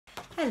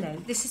Hello,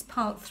 this is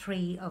part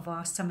 3 of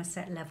our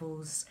Somerset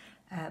Levels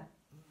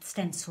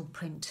stencil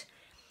print.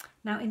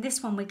 Now in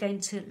this one we're going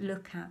to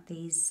look at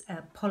these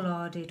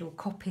pollarded or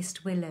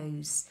coppiced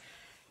willows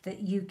that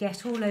you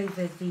get all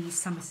over the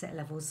Somerset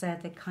Levels. They're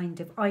the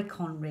kind of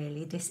icon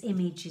really. This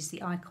image is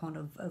the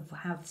icon of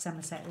how the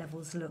Somerset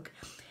Levels look.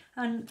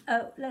 And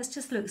let's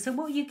just look. So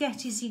what you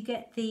get is you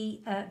get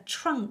the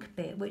trunk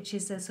bit, which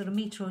is a sort of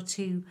metre or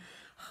two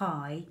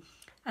high.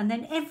 And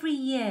then every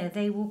year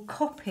they will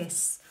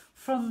coppice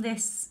from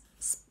this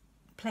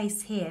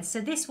place here. So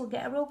this will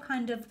get a real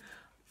kind of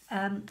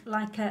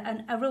like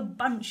a real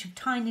bunch of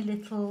tiny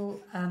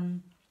little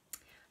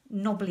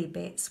knobbly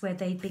bits where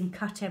they've been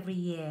cut every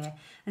year.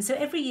 And so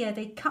every year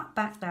they cut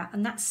back that,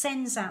 and that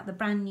sends out the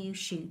brand new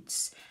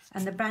shoots.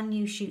 And the brand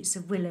new shoots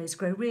of willows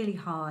grow really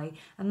high,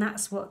 and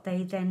that's what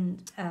they then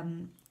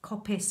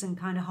coppice and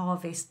kind of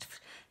harvest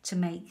to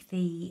make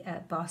the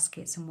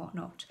baskets and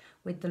whatnot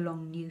with the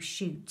long new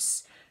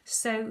shoots.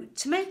 So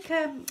to make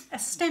a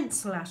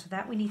stencil out of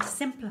that, we need to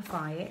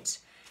simplify it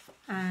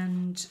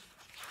and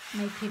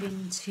make it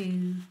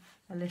into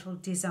a little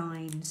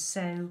design.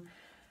 So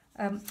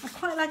I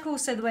quite like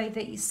also the way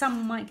that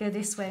some might go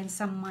this way and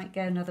some might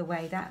go another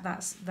way.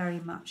 That's very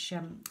much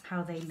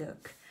how they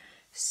look.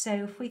 So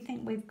if we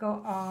think we've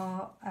got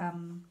our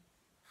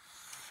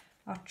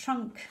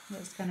trunk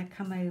that's going to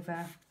come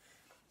over,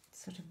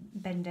 sort of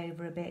bend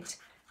over a bit,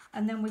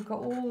 and then we've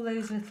got all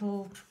those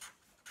little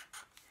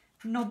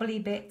knobbly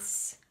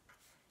bits,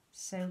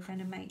 so we're going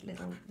to make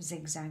little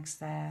zigzags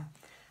there,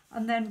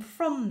 and then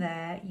from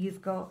there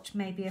you've got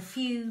maybe a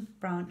few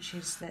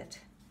branches that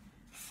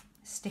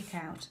stick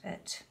out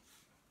at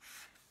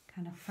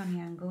kind of funny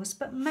angles,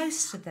 but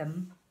most of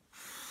them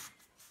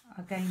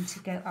are going to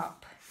go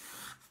up.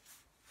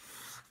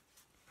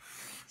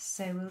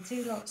 So we'll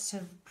do lots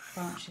of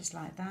branches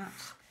like that,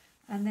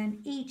 and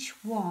then each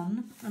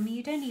one, I mean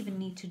you don't even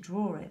need to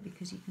draw it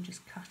because you can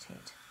just cut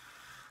it.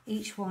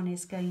 Each one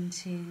is going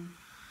to,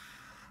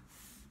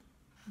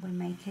 we'll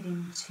make it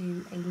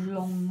into a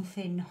long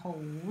thin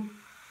hole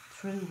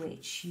through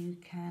which you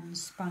can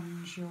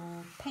sponge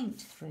your paint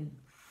through.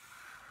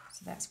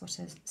 So that's what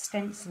a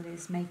stencil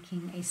is,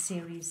 making a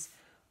series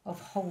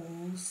of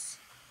holes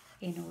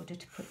in order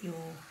to put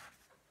your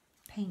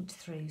paint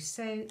through.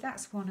 So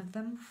that's one of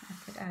them. I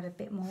could add a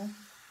bit more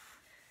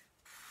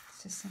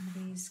to some of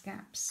these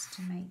gaps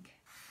to make.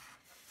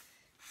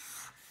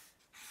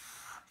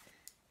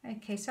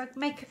 Okay, so I'd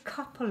make a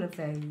couple of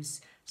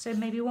those. So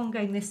maybe one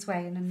going this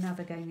way and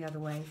another going the other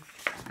way.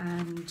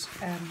 And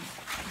then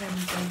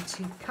I'm going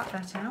to cut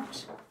that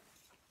out.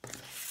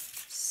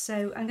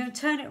 So I'm going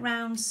to turn it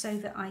round so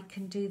that I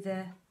can do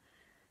the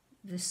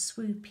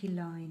swoopy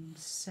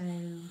lines. So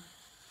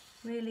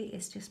really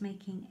it's just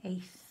making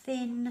a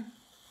thin,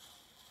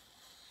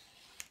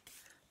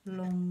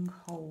 long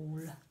hole.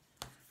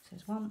 So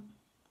there's one.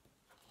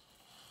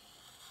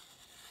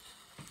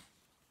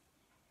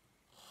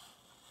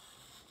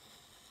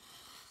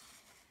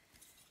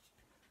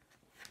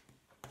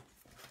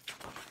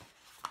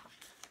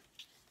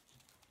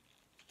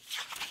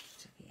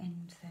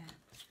 End there.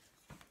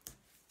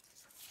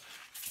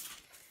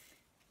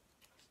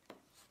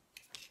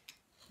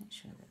 Make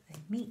sure that they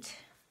meet,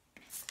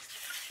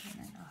 and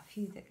then a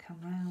few that come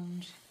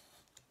round.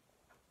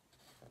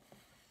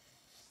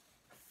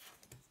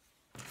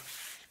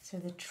 So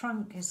the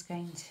trunk is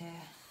going to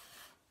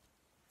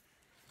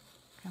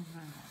come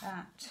round like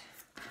that.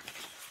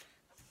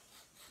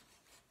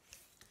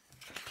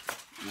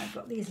 And I've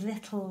got these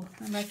little,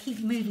 and I keep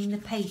moving the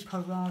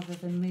paper rather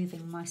than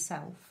moving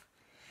myself.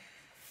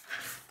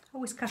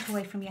 Always cut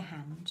away from your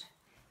hand,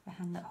 the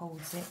hand that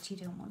holds it. You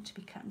don't want to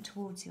be cutting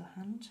towards your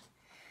hand.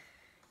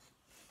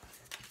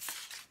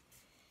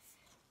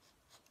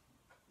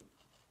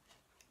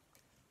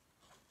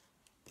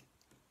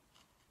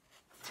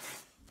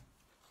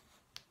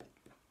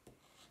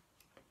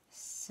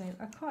 So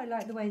I quite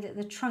like the way that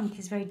the trunk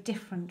is very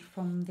different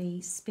from the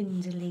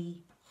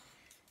spindly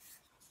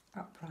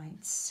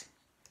uprights.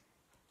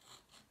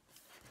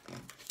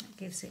 That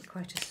gives it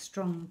quite a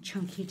strong,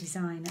 chunky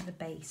design at the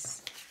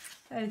base.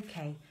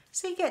 Okay,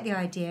 so you get the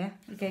idea.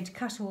 We're going to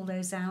cut all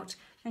those out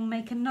and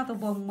make another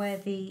one where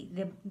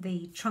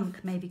the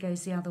trunk maybe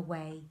goes the other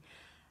way.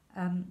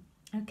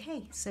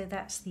 Okay, so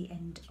that's the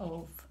end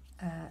of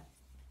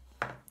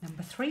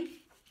number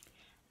 3.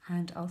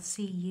 And I'll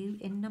see you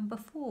in number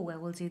 4 where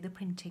we'll do the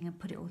printing and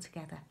put it all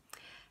together.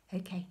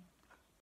 Okay.